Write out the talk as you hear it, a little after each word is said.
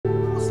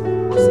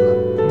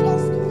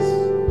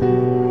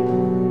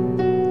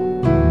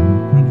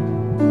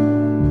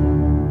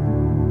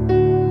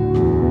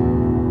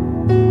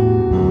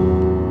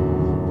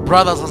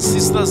Brothers and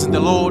sisters in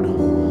the Lord, I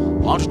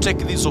want to take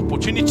this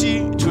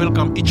opportunity to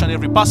welcome each and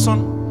every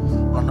person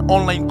on an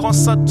online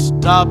concert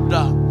dubbed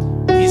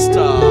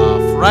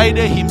Easter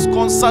Friday Hymns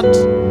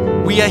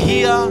Concert. We are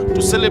here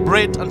to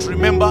celebrate and to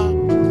remember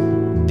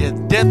the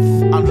death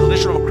and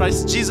resurrection of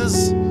Christ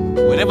Jesus.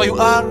 Wherever you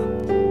are,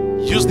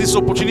 use this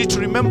opportunity to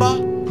remember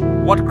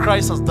what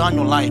Christ has done in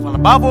your life. And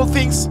above all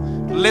things,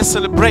 let's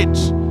celebrate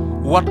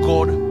what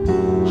God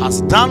has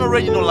done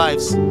already in our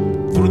lives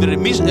through the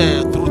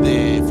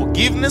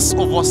forgiveness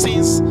of our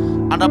sins,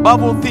 and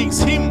above all things,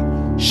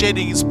 Him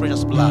shedding His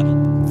precious blood.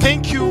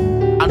 Thank you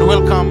and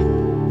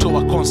welcome to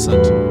our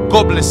concert.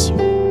 God bless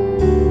you.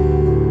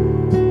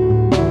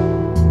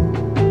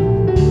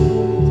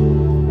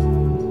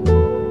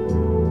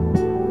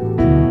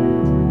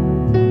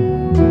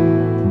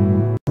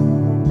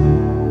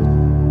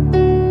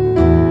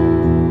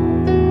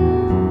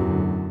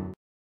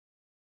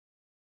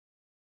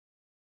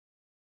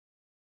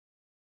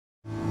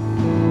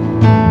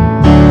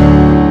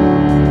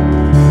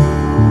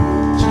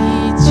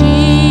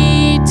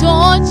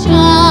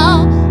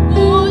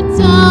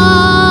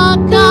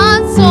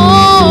 Utakaso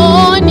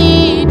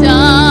ni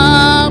damu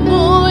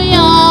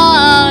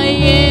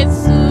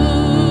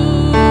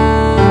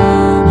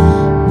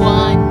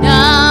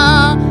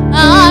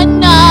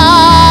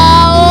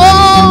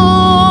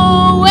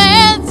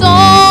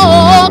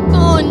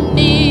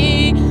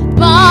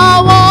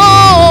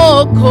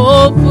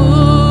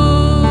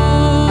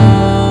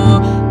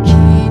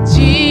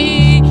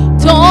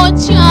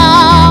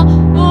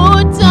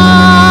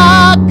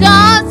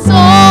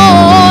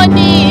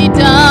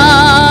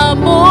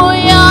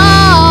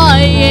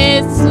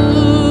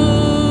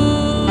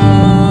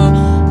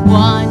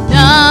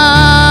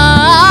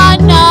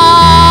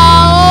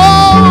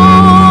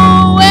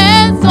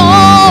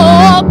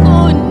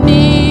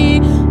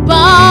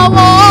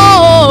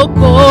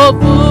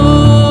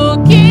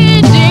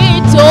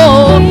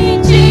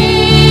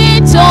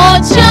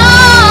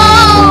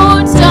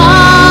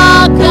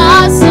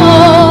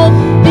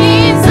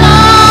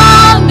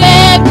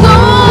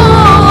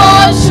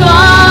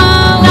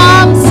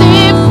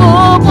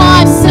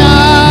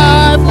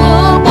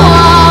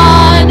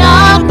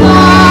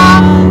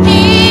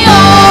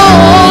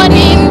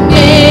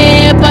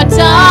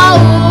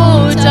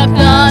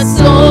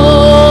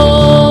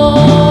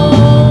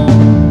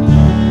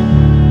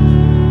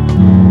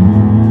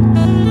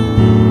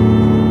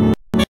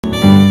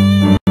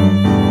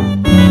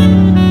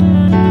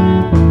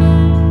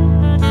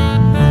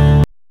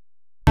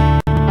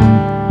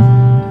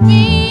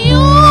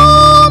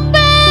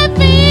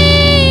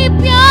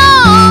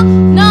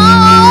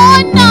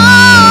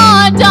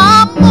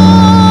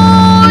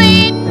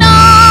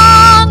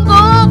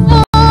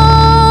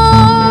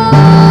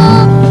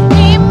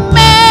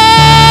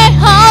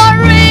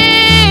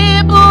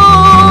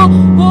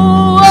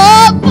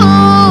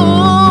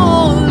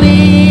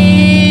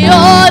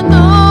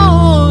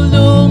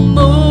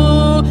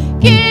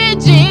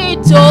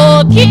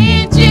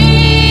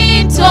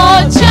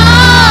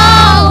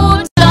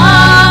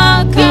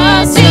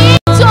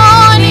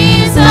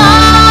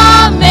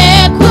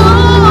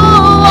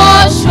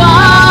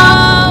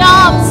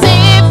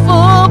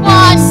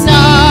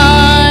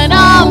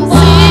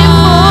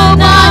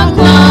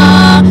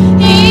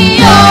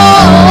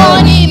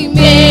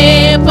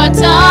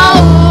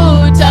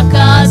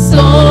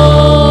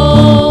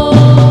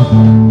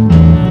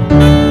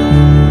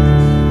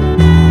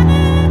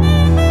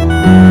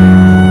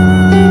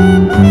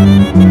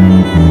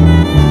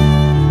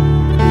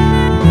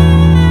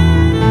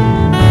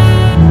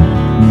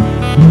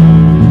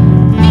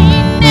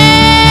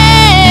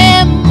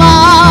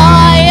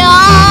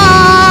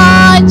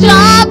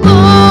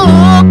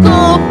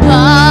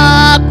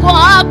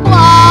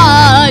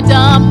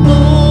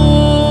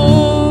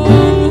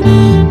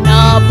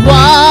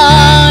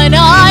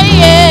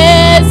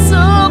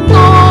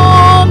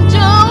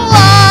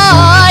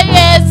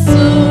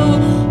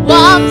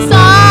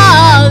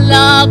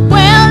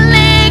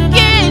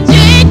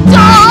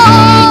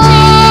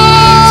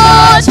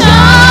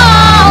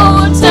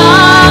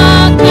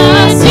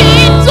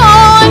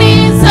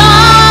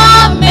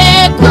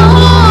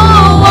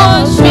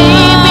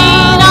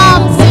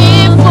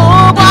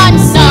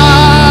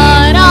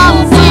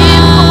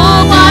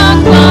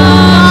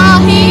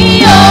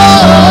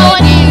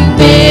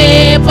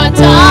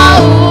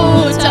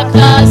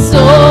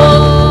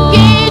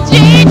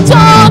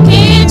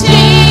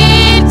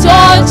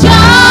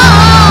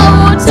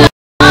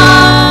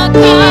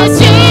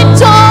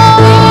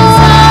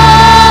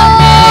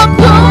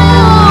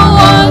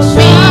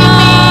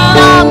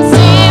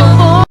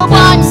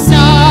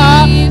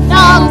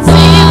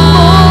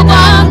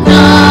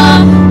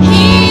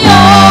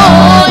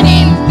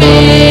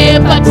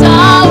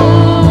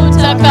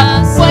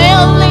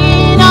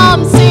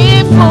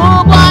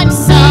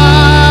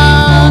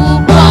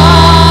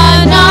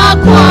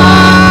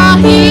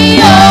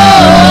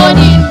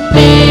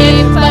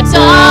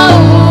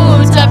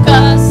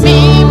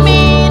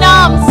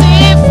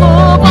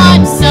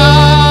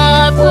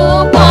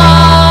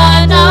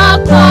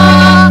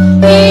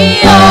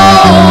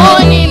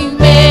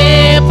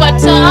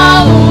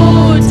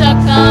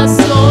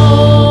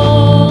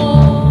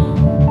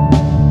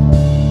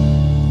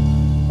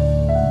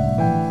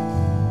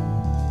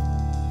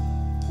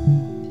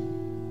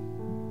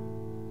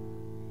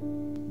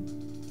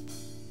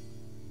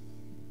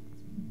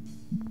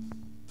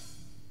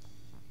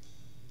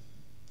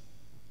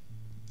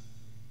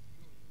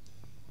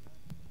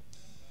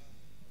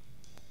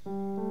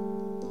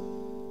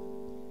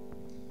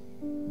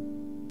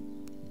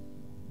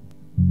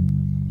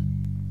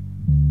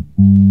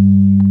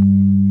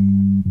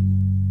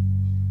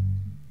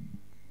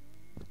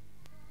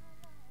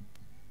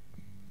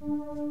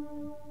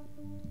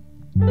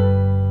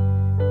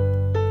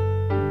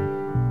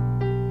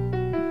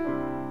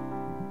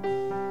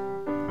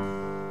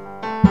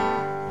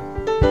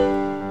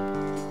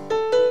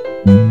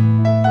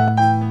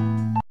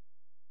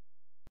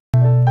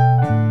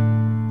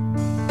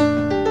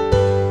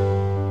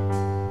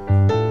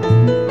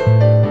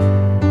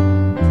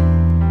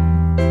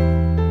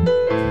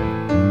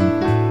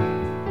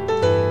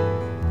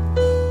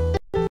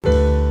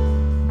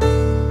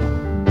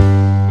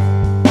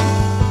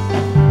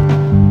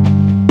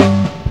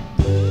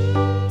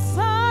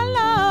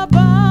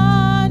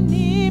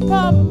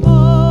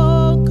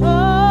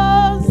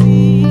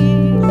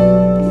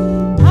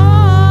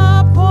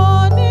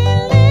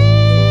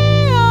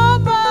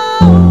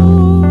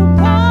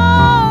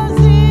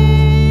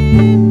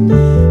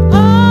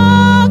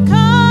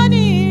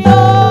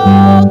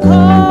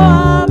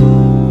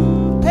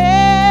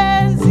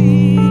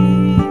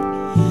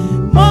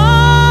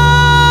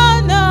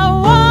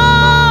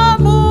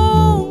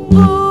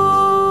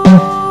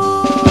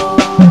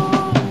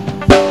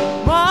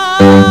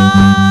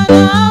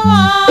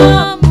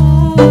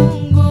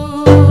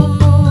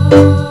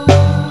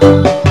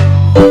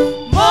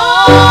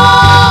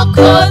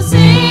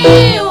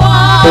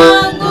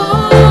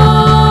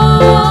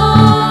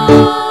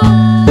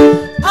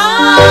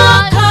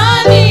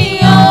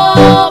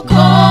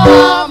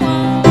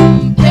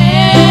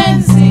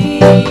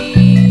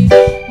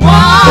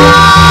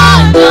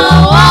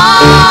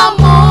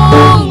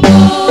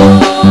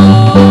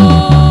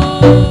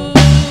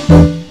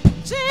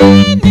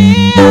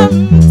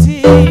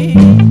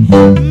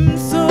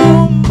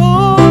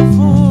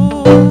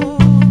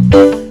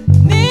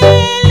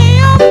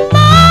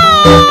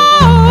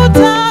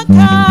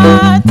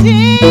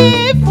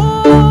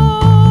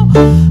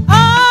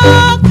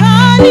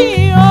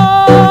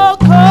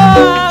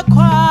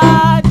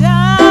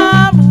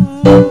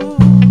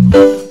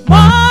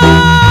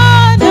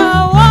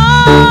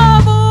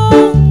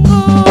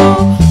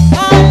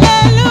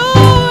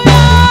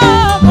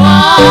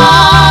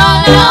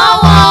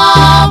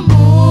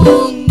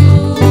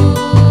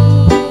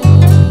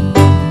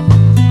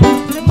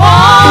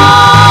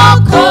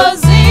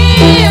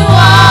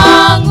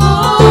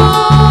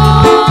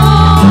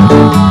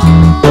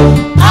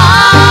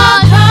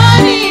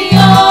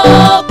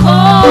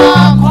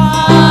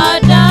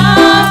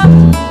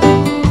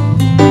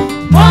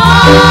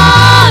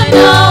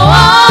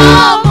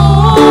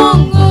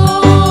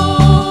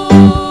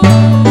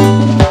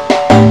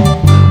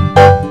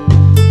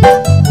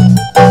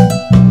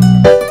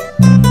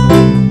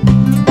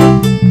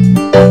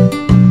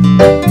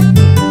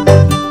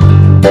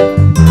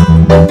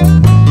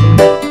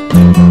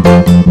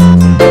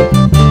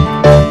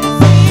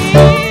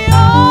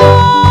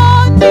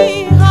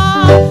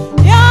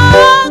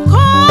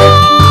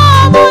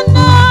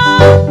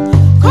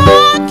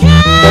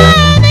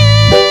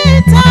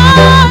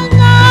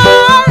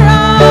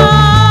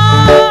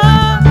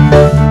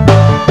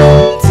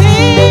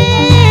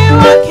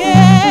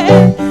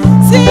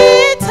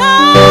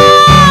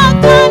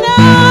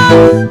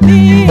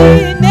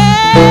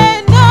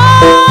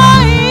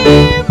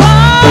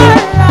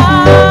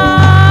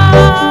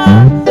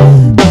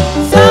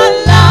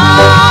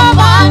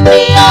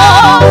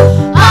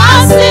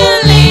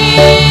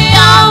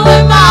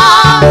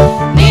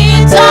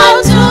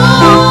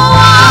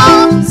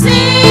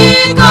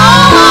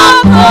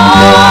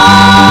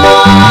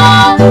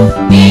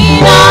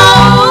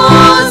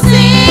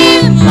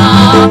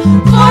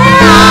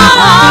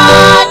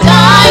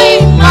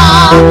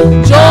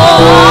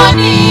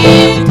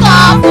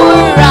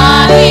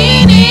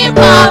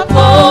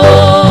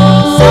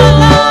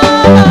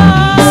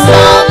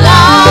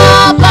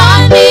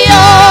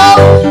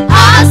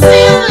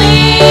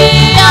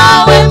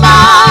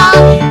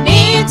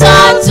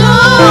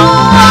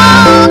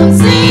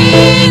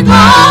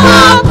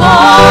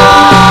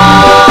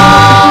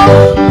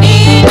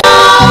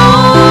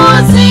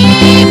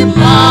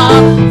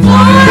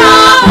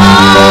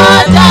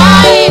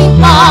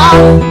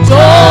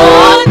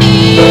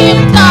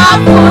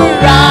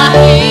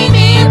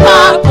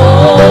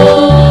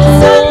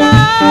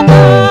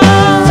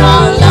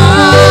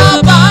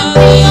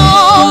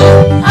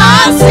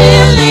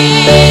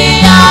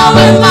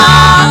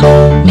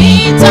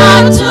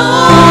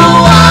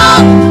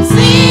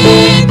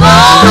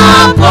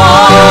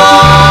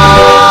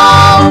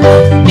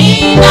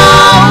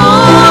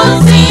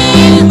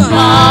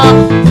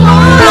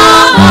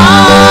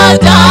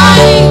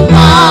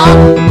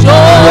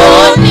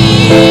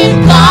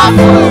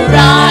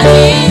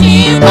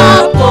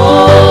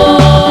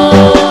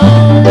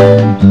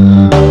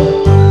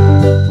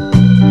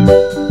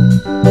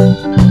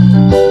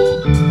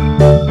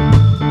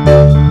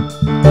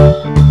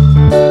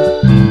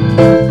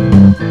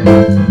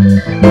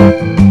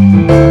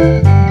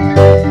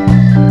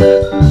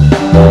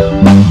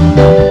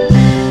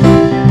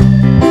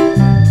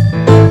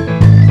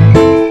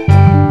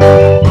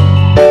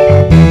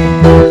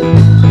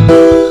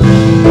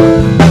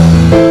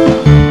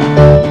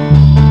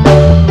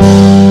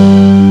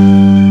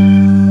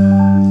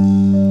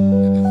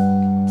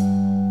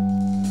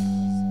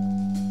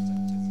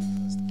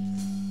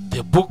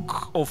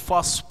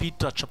 1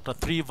 Peter chapter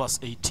 3 verse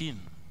 18,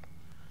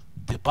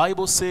 the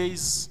Bible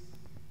says,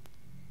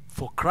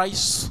 "For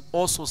Christ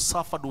also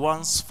suffered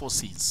once for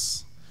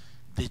sins,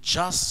 the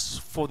just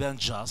for the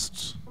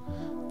unjust,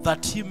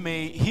 that he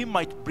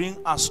might bring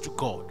us to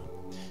God,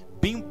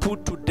 being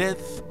put to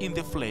death in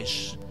the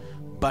flesh,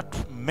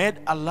 but made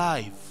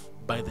alive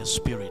by the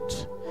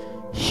Spirit.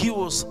 He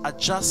was a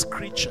just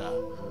creature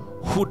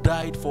who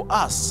died for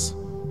us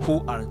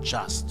who are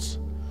just,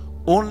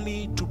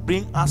 only to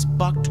bring us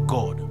back to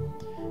God,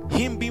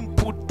 him being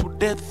put to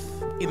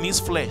death in his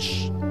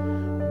flesh,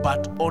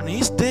 but on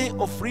his day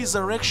of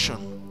resurrection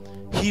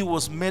he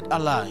was made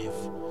alive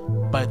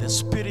by the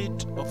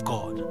Spirit of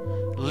God."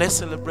 Let's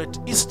celebrate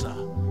Easter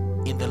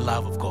in the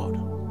love of God.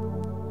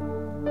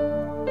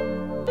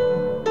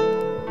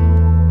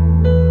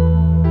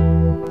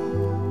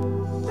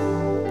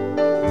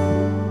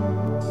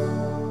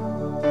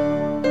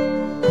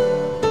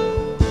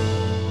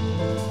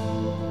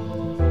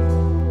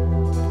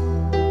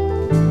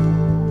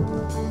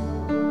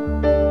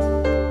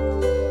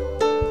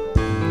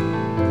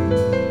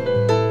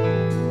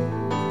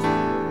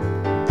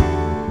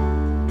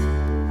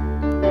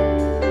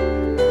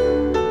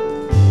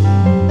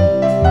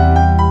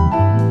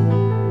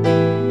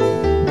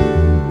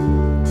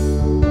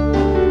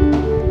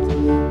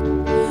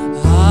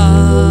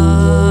 Hallelujah.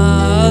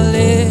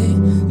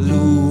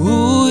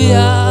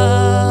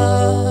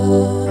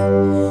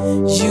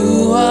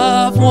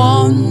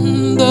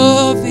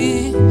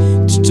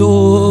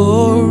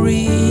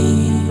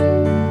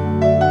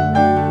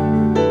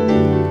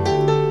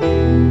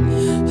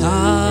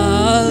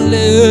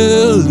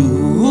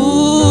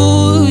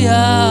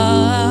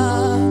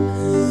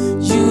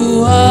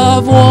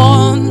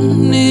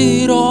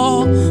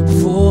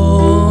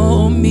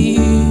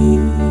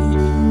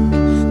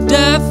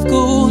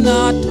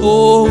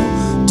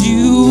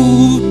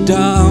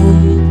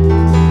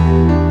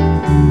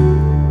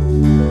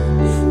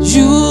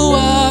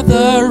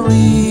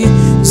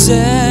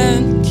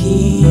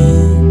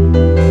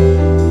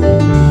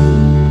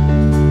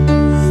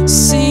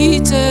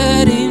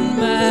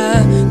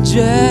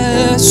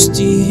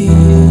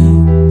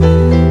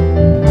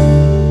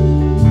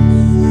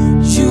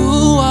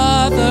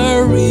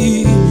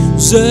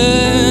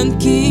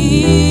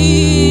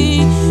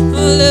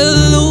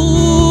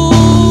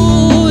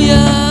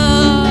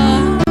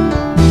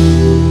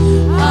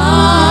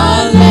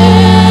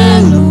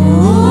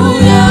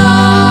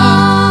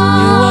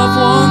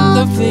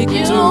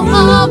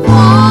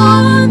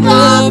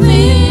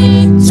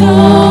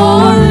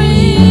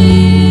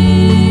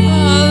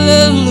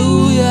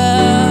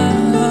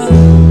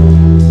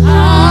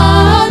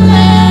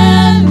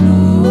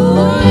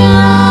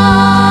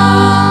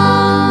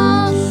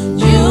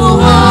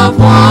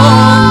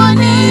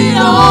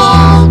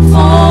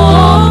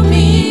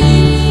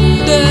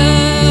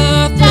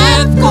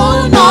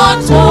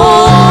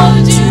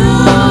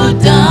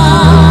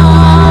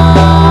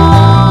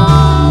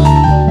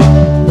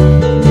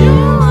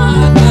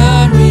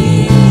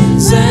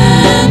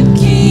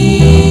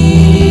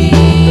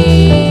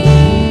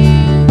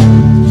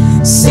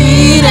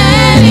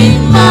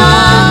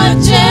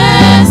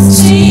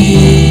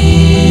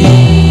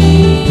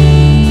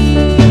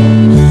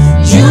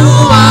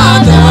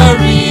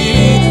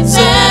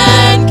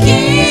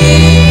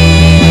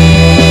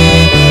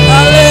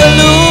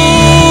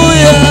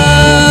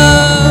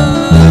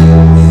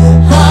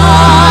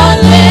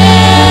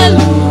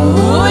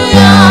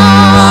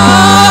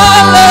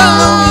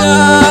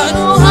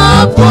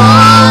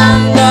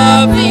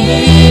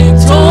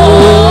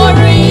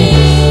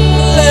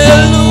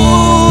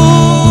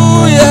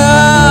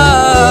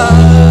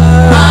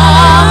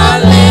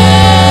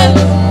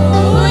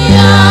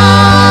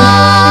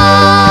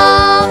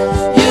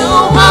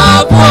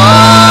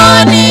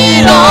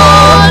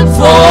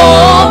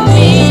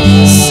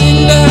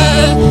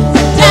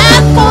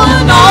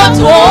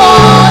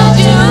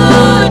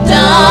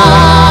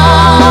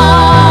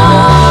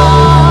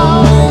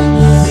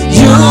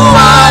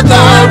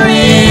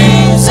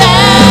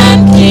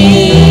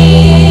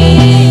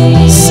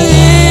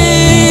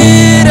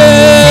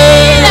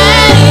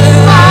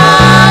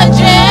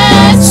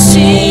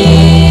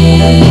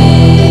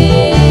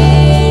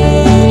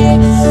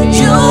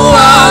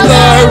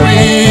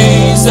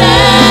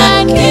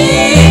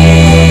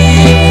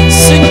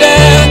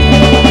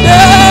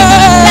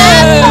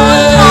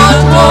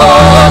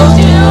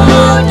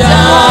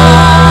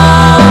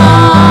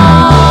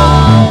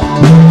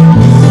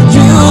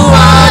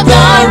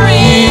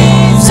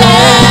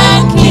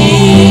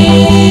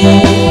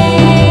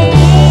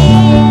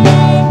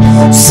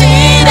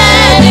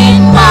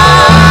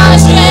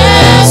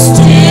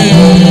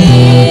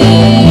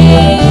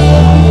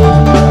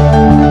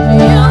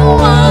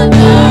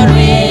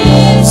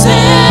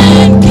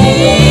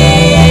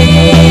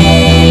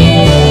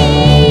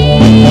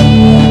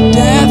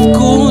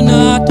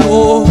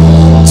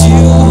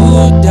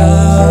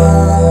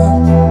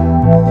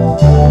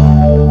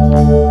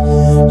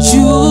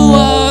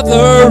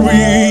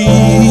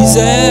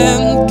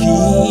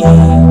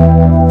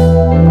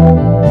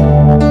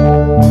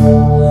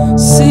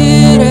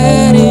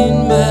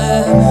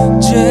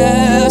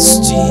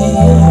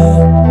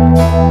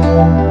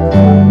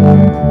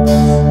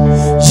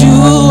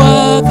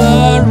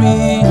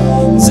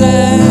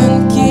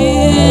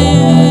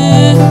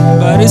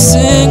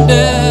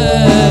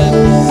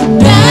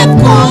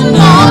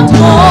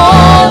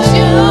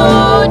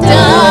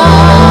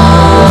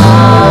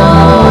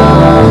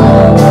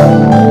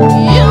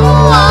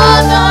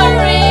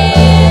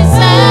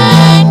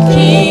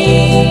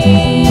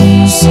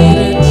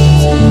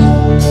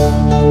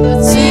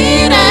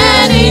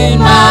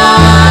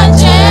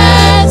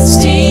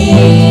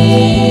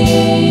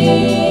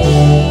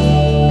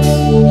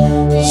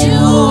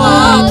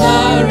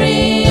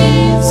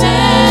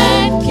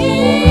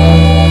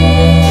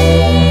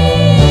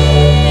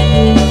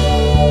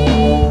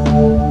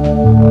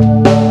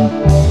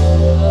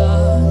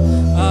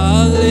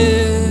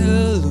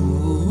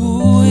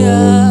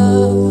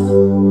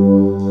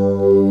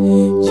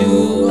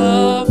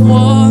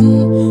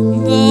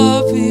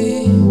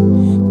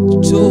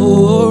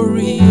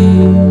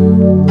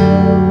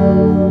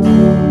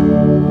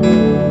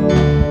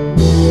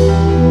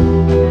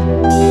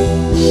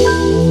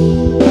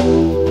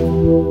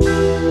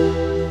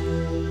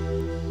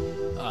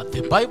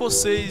 Bible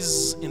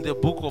says in the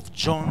book of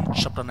John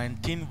chapter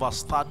 19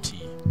 verse 30,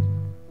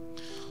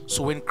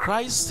 so when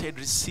Christ had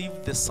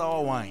received the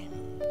sour wine,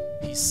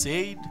 he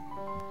said,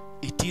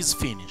 "It is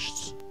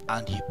finished."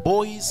 And he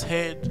bowed his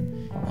head,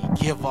 he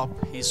gave up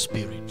his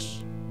spirit.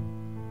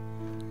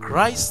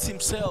 Christ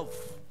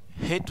himself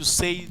had to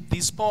say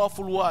these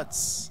powerful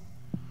words,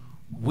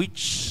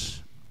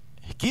 which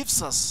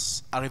gives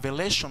us a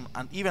revelation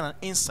and even an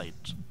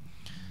insight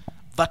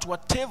that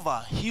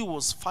whatever he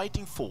was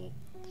fighting for,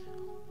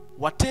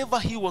 whatever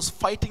he was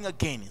fighting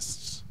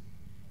against,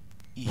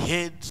 he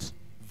had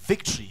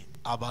victory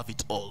above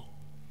it all.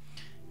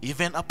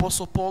 Even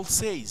Apostle Paul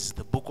says,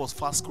 the book of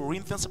 1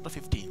 Corinthians chapter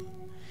 15,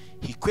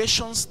 he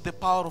questions the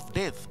power of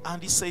death,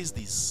 and he says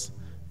this: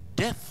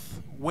 "Death,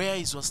 where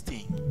is your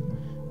sting?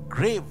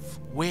 Grave,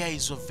 where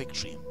is your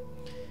victory?"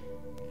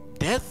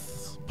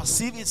 Death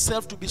perceived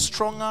itself to be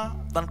stronger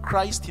than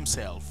Christ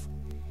himself,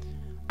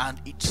 and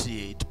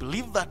it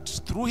believed that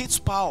through its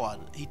power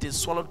it has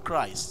swallowed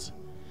Christ.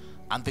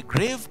 And the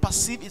grave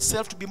perceived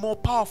itself to be more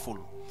powerful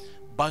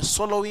by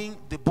swallowing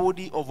the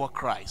body of our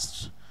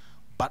Christ.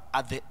 But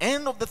at the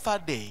end of the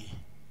third day,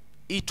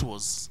 it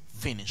was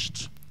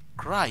finished.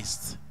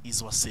 Christ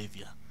is our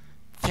Savior.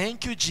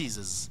 Thank you,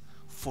 Jesus,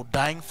 for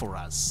dying for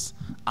us,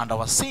 and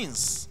our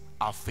sins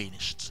are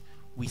finished.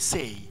 We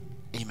say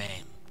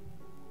amen.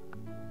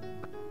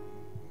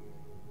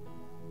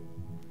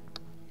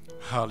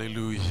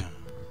 Hallelujah.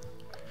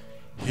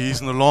 He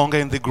is no longer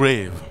in the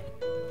grave.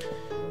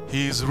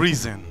 He is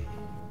risen.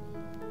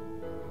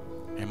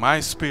 And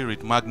my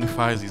spirit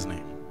magnifies his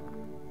name.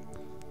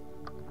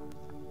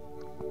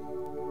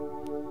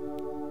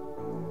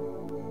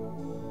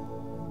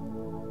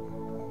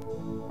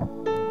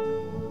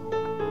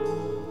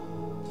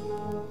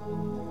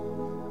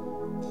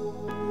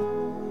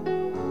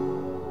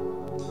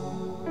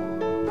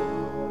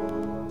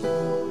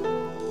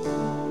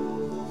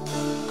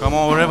 Come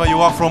on, wherever you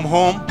are from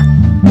home,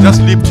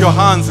 just lift your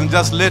hands and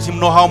just let him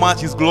know how much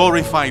he's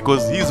glorified,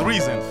 because he's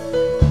risen.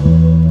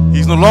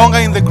 He's no longer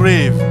in the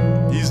grave.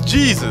 He's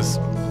Jesus,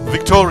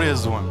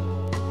 victorious one.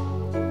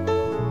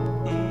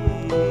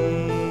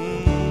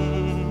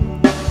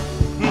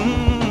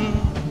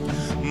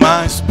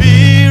 My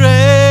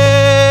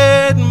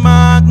spirit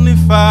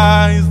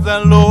magnifies the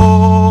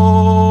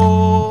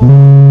Lord,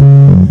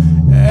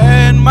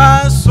 and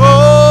my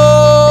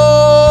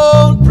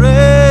soul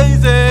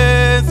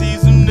praises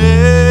his name.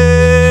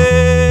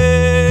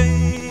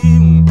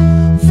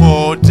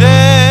 For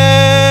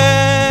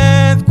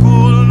death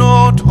could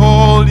not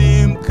hold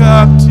him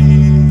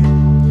captive,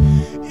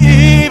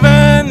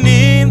 even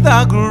in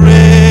the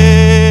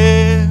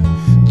grave.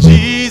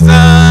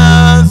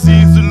 Jesus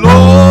is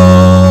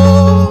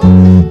Lord,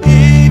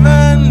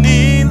 even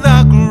in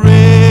the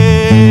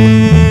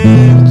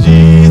grave.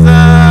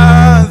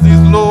 Jesus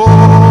is Lord.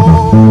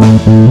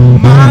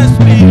 My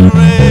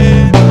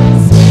spirit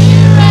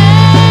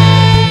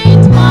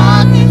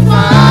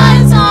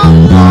magnifies our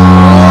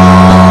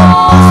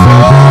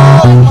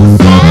Lord,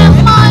 and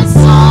my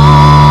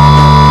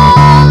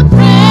soul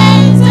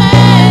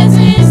praises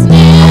his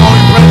name. Come on,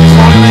 praise his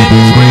holy name.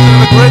 He's risen,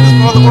 the greatest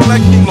brother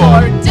like him,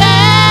 Lord.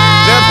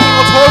 Death will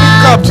not hold him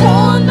captive.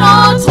 will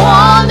not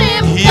hold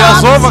him He has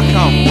captive.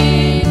 overcome.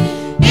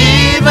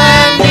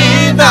 Even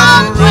in the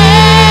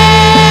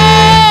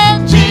grave,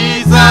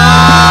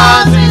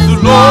 Jesus is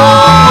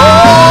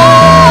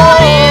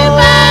Lord.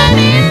 Even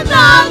in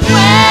the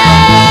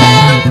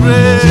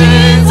grave,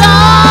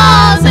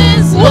 Jesus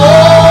is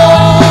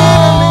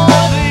Lord.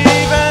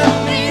 Even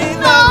In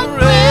the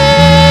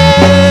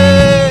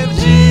grave,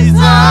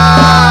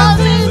 Jesus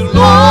is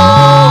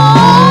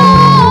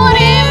Lord.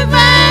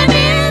 Even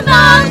in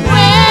the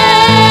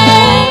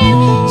grave,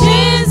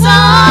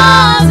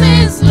 Jesus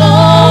is Lord.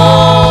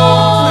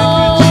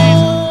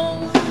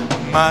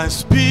 my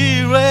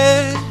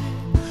spirit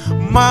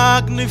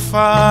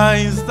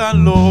magnifies the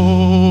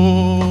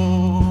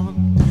Lord,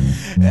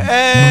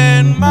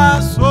 and my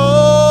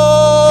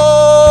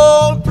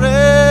soul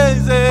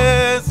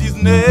praises his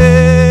name.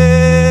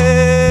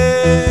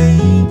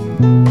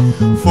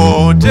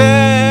 For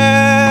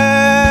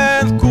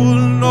death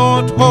could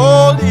not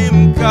hold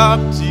him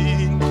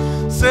captive,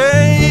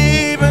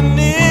 say even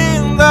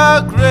in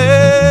the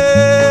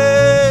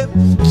grave.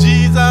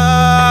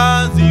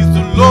 Jesus is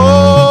the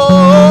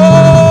Lord,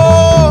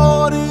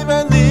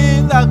 even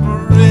in the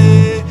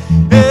grave.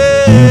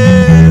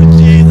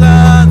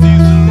 Jesus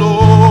is the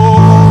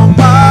Lord.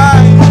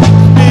 My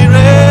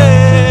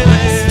spirit.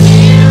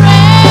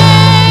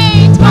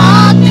 Spirit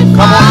magnifies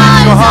Come on,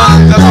 lift your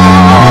hands, just lift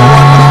your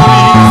hands,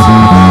 please.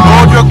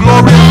 Lord, your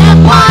glory.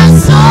 and my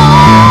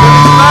soul There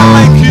is none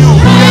like you.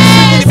 We are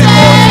singing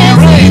because he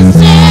reigns.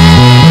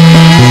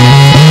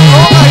 No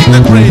longer in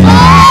the grave. We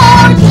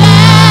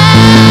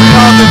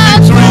have the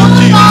victory in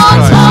Jesus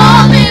Christ.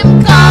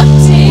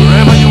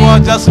 Wherever you are,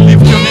 just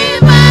lift your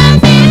name. Lift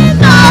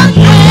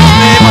his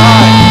name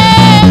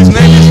high. His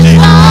name is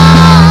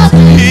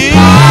Jesus.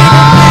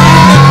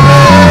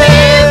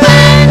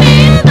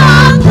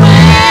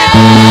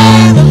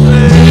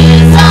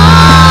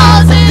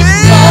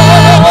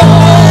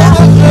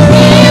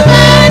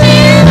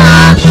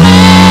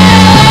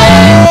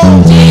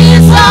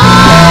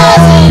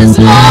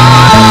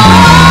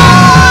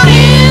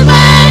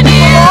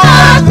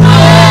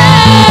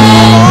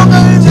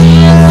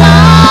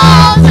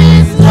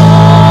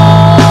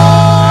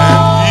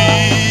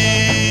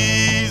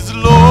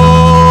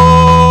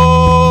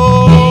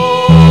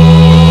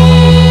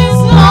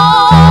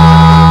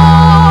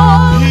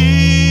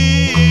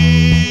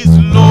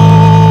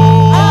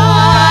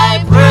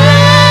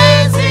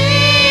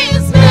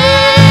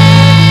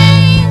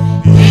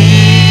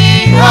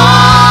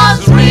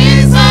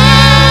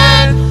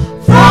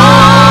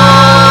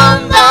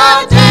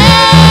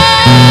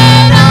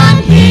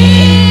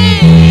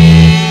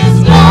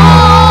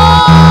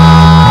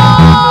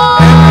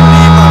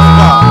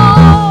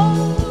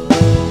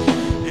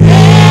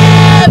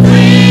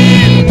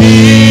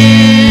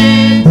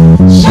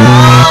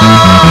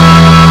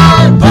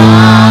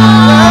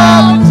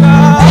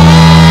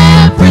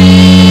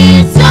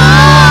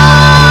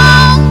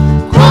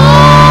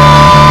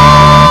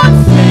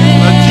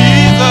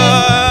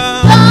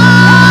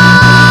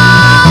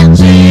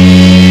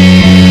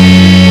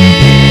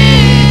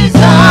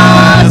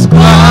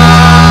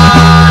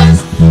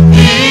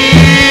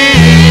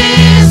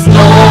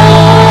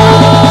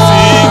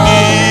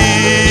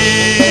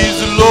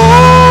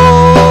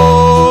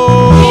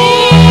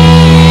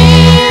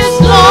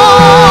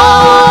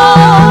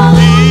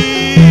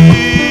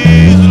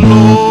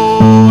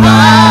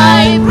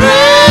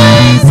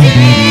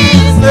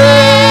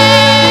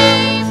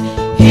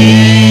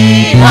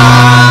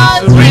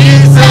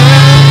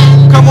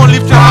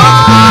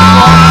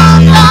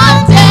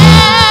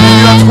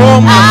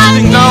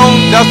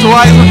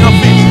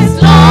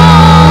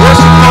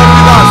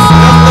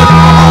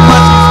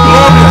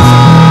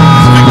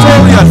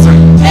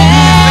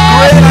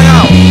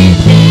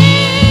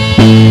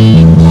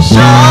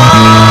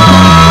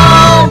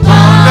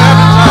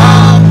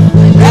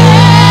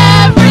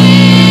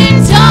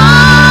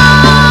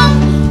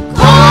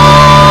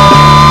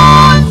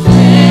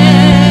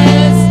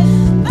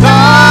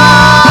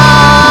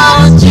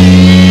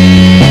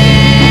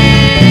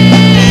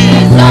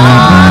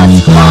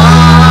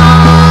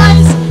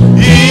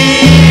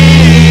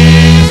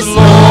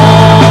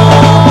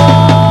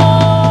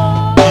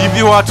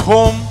 at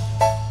home,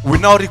 we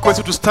now request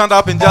you to stand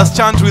up and just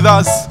chant with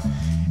us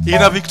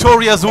in a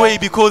victorious way,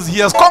 because he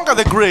has conquered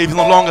the grave. He's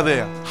no longer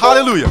there.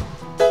 Hallelujah.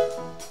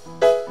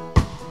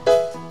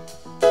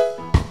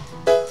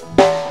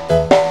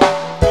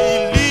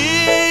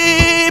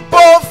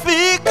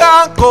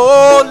 Nilipofika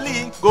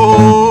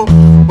Golgotha,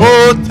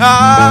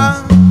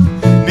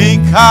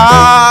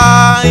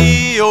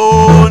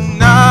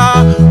 nikaiona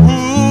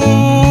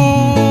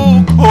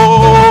huko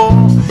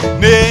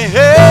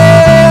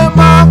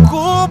neema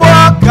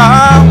kubwa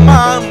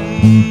kama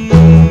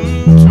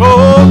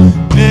mto,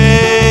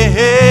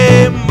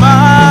 neema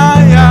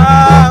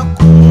ya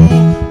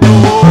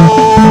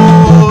kutosha.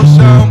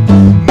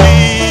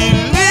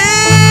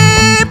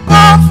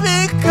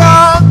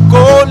 Nilipofika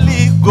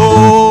Golgotha,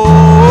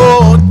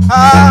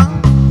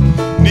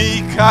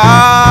 nikaiona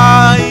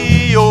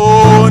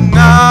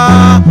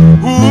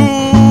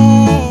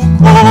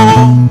huko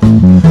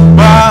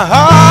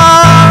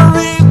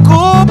bahari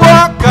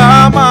kubwa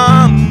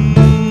kama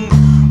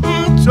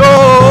mto,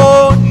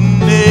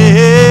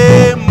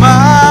 neema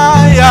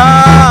ya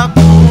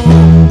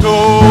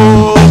kutosha.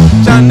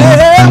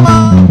 Neema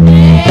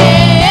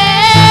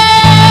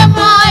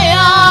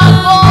ya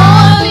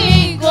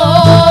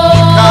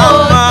Golgotha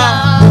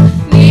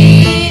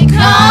ni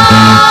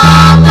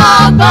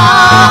kama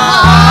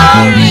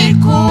bahari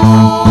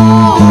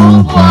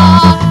kubwa,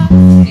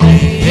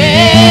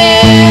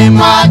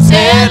 neema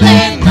tele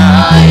na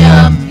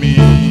ya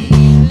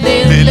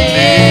milele,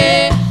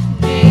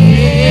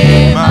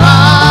 neema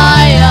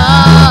ya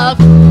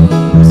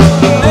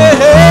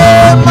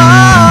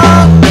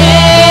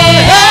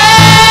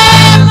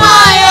neema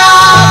ya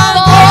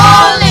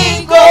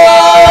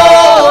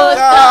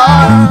Golgotha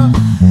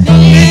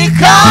ni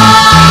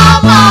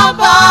kama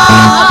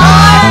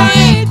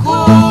bahari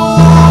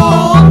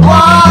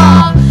kubwa,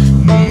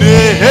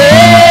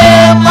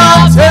 neema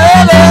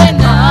tele.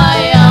 na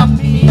ya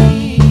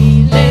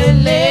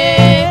milele,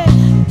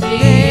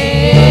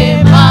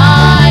 neema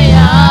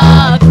ya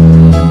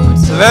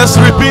Let's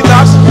repeat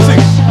that.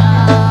 Sing.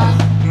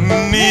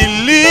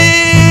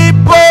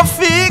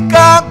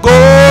 Nilipofika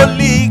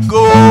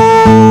Golgotha,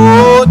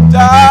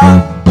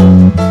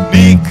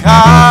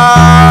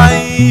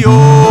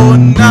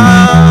 nikaiona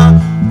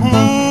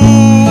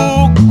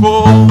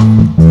huko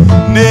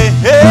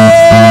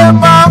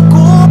neema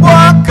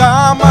kubwa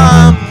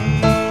kama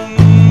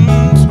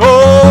mto,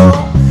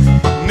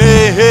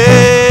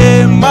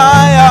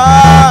 neema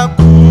ya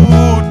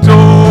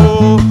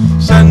kutosha.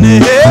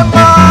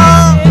 Neema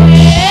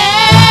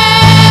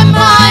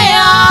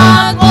ya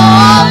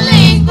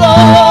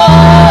Golgotha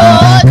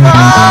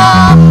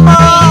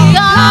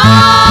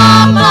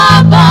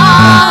kama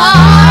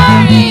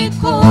bahari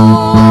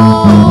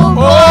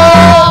kubwa,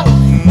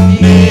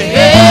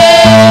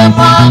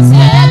 neema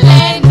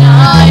tele na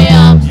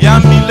ya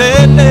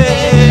milele,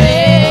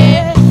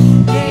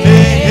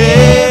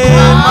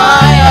 neema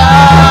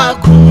ya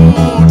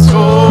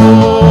kutosha.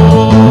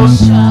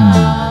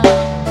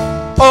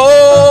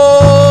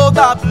 Oh,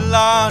 the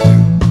blood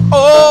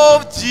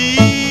of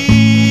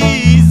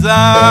Jesus,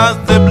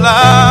 the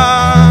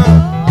blood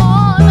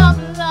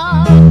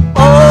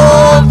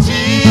of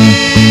Jesus,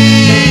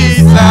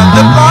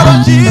 the blood of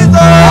Jesus,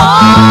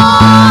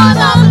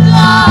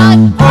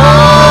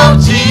 of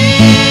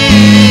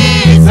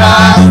Jesus,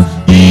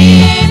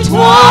 it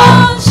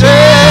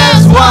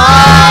washes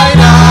white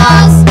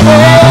as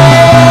snow.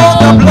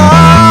 The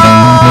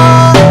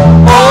blood,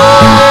 oh,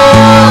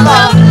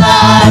 the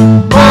blood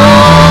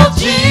of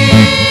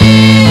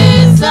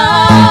Jesus,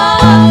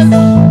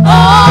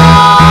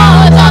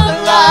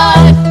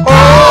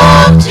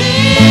 of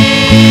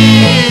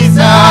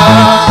Jesus,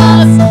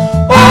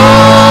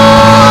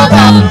 oh,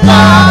 the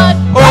blood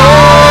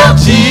of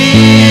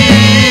Jesus,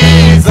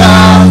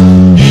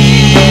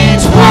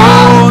 it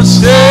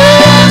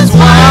washes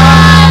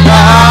white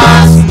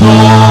as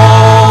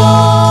snow.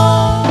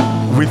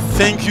 We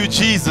thank you,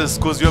 Jesus,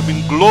 because you have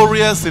been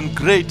glorious and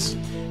great,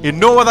 and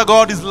no other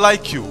God is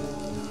like you.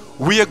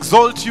 We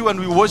exalt you and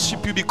we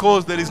worship you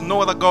because there is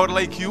no other God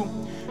like you.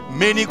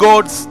 Many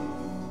gods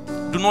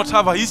do not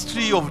have a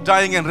history of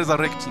dying and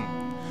resurrecting,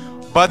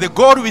 but the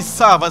God we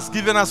serve has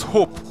given us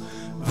hope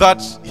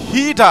that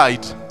he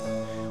died,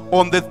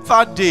 on the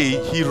third day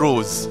he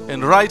rose,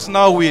 and right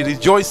now we're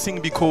rejoicing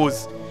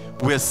because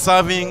we're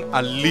serving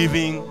a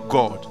living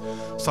God.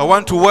 So I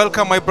want to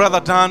welcome my brother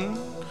Dan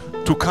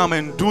to come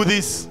and do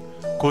this,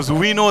 because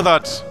we know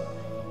that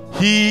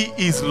he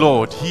is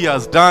Lord. He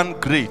has done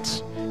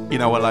great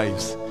in our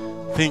lives.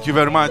 Thank you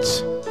very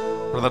much,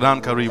 Brother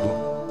Dan.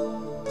 Karibu.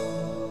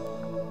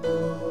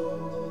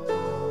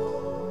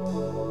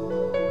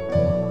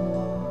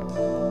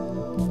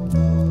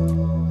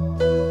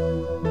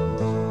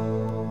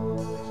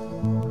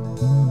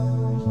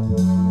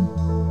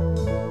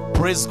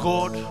 Praise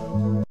God.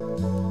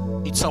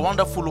 It's a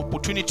wonderful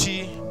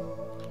opportunity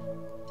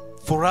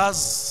for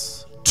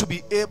us to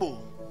be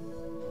able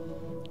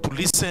to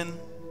listen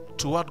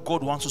to what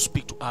God wants to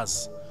speak to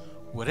us.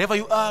 Wherever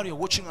you are, you're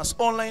watching us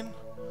online,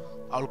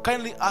 I'll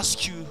kindly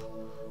ask you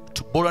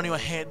to bow down your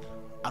head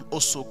and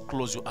also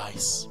close your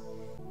eyes.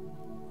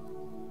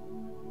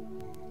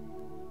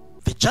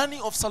 The journey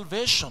of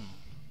salvation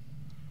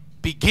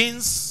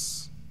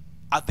begins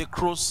at the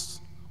cross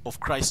of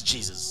Christ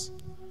Jesus.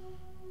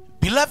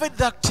 Beloved,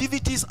 the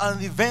activities and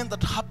the events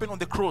that happened on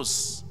the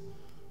cross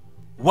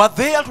were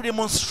there to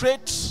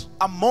demonstrate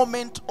a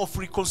moment of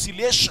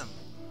reconciliation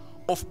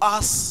of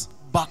us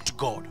back to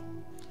God.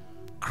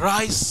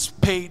 Christ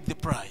paid the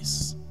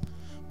price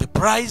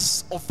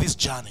of this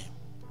journey.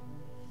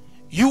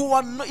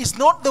 It's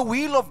not the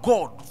will of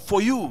God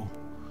for you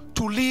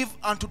to live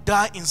and to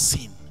die in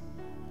sin.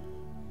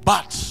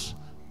 But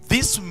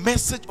this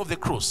message of the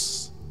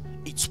cross,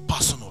 it's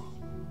personal.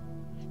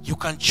 You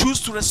can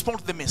choose to respond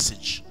to the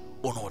message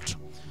or not.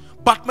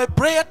 But my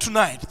prayer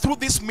tonight through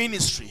this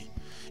ministry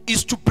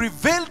is to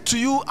prevail to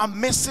you a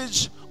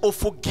message of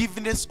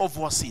forgiveness of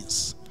our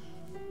sins.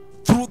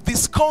 Through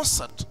this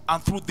concert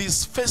and through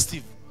this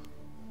festive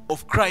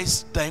of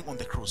Christ dying on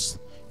the cross.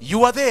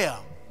 You are there,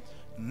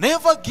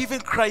 never given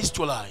Christ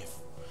your life,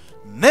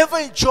 never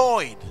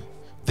enjoyed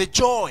the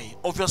joy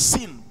of your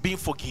sin being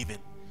forgiven.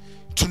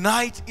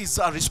 Tonight is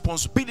a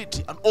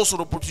responsibility and also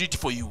an opportunity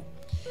for you.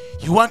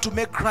 You want to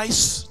make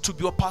Christ to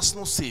be your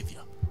personal Savior.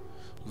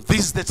 This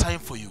is the time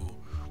for you.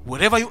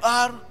 Wherever you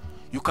are,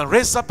 you can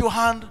raise up your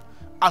hand.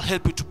 I'll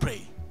help you to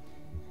pray.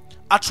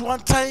 At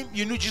one time,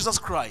 you knew Jesus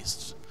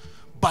Christ,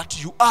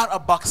 but you are a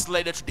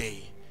backslider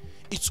today.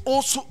 It's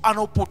also an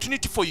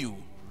opportunity for you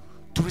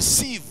to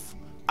receive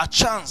a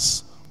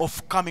chance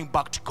of coming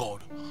back to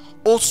God.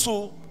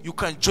 Also, you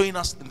can join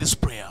us in this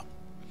prayer.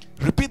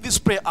 Repeat this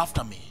prayer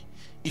after me.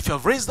 If you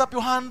have raised up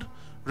your hand,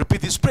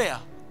 repeat this prayer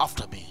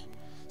after me.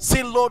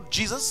 Say, Lord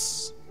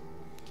Jesus,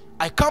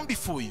 I come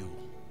before you.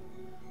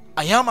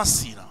 I am a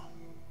sinner.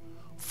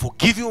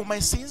 Forgive me of my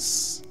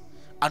sins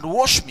and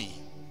wash me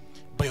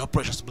by your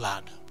precious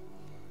blood.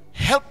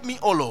 Help me,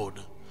 O Lord,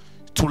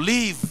 to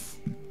live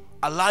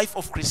a life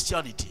of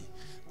Christianity,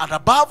 and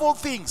above all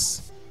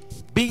things,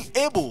 being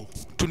able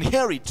to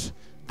inherit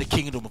the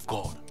kingdom of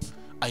God.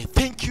 I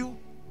thank you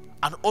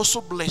and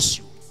also bless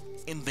you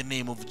in the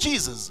name of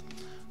Jesus.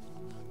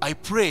 I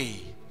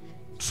pray,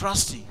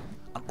 trusting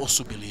and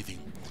also believing.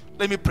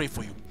 Let me pray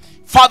for you.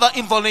 Father,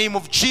 in the name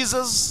of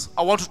Jesus,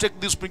 I want to take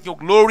this sprinkling of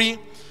glory.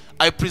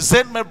 I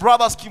present my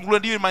brothers, King of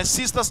Glory, and my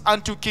sisters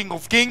unto King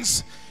of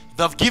Kings.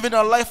 They have given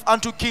our life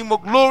unto King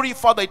of Glory.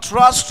 Father, I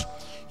trust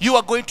you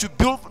are going to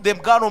build them,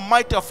 God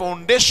Almighty, a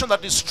foundation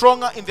that is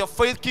stronger in their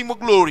faith, King of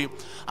Glory.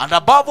 And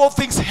above all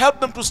things, help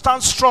them to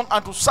stand strong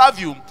and to serve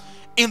you.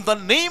 In the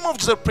name of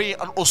Jesus, I pray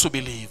and also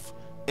believe.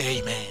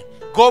 Amen.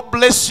 God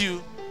bless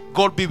you.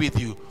 God be with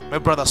you. My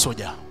brother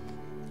Soja.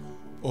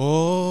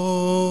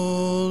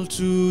 All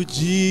to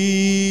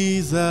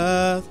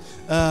Jesus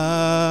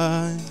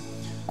I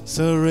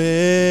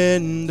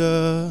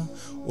surrender.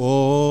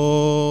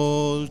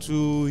 All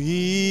to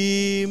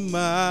him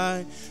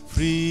I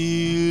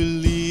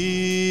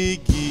freely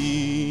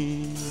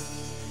give.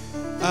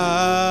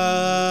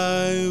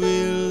 I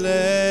will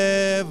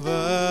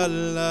ever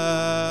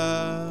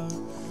love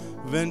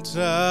and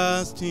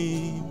trust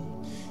him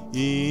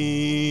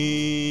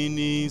in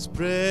his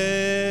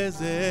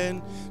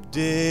presence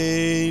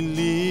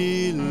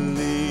daily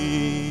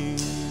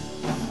live.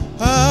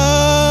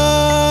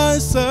 I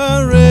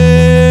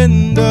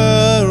surrender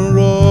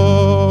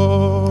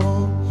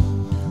all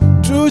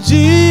to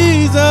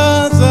Jesus.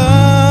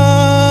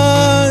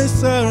 I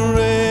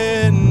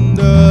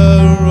surrender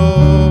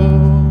all.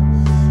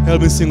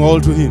 Help me sing all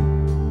to him.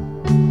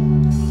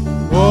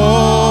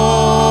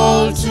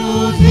 All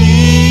to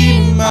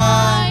him,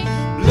 my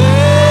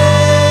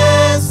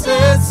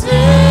blessed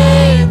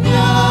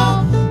Savior.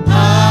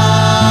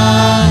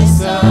 I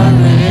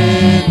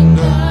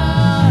surrender.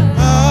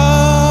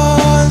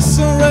 I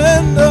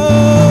surrender.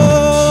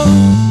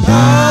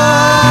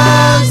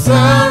 I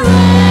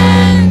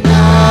surrender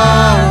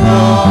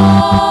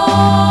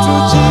all to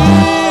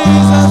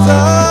Jesus. I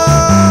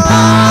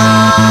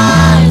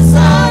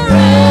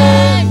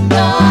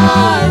surrender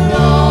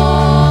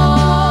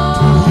all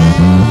to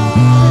him.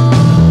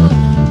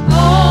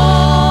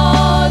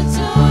 All to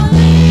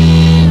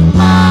thee,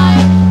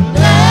 my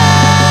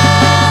blessed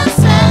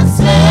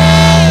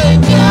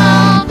Savior, I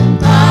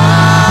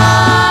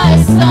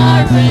surrender.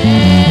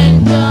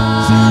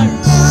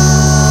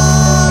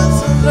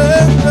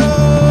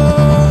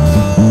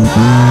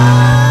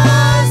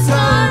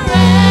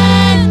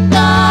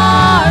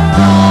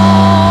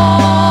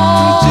 I surrender all to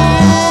Jesus.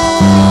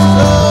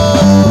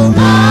 I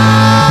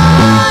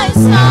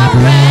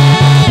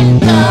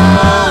surrender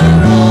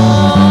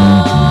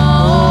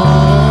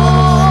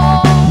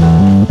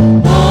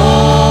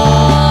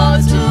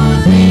all to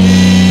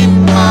thee,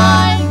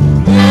 my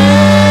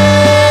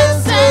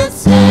blessed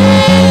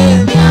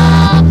Savior.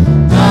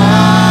 I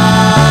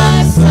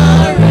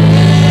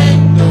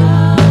surrender.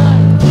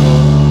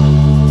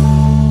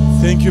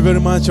 Thank you very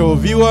much, our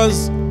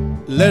viewers.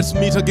 Let's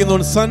meet again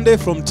on Sunday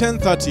from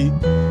 10:30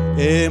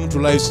 a.m. to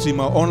live stream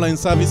our online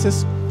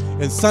services,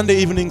 and Sunday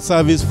evening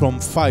service from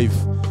 5.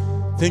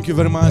 Thank you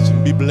very much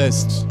and be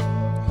blessed.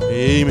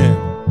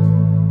 Amen.